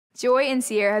Joy and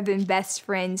Sierra have been best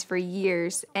friends for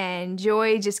years, and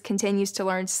Joy just continues to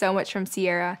learn so much from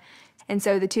Sierra, and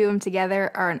so the two of them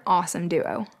together are an awesome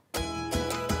duo.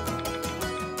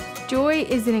 Joy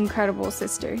is an incredible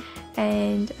sister,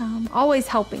 and always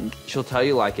helping. She'll tell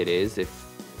you like it is. If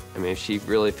she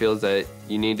really feels that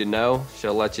you need to know,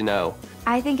 she'll let you know.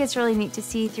 I think it's really neat to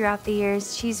see throughout the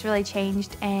years she's really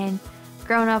changed and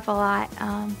grown up a lot.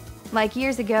 Like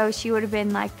years ago, she would have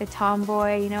been like the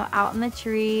tomboy, you know, out in the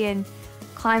tree and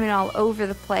climbing all over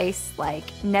the place, like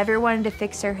never wanted to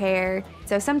fix her hair.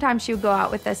 So sometimes she would go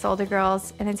out with us older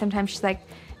girls, and then sometimes she's like,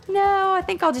 no, I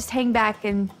think I'll just hang back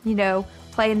and, you know,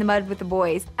 play in the mud with the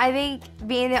boys. I think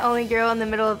being the only girl in the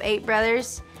middle of 8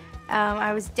 brothers,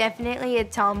 I was definitely a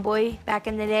tomboy back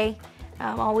in the day,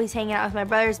 always hanging out with my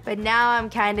brothers, but now I'm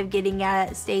kind of getting at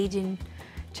that stage and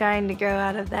trying to grow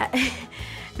out of that.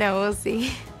 No, we'll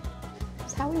see.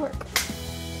 That's how we work.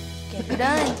 Get it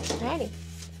done. Alrighty.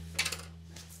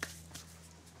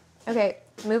 Okay,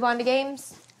 move on to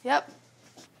games. Yep.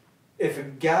 If a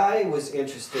guy was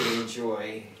interested in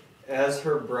Joy, as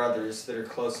her brothers that are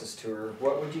closest to her,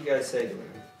 what would you guys say to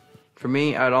him? For me,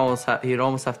 he'd almost have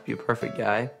to be a perfect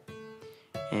guy,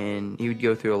 and he would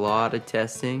go through a lot of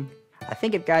testing. I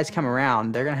think if guys come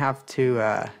around, they're gonna have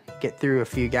to get through a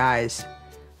few guys.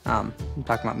 I'm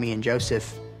talking about me and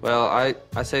Joseph. Well,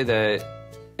 I say that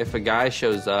if a guy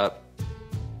shows up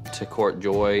to court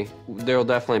Joy, there'll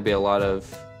definitely be a lot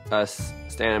of us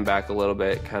standing back a little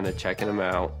bit, kind of checking him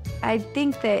out. I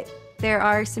think that there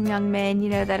are some young men, you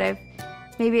know, that have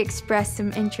maybe expressed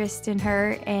some interest in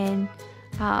her, and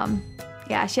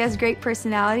yeah, she has a great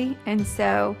personality, and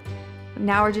so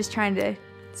now we're just trying to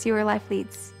see where life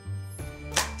leads.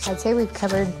 I'd say we've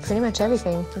covered pretty much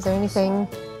everything. Is there anything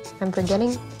I'm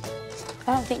forgetting?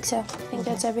 I don't think so. I think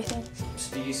that's everything.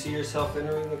 So do you see yourself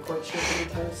entering the courtship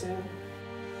anytime soon?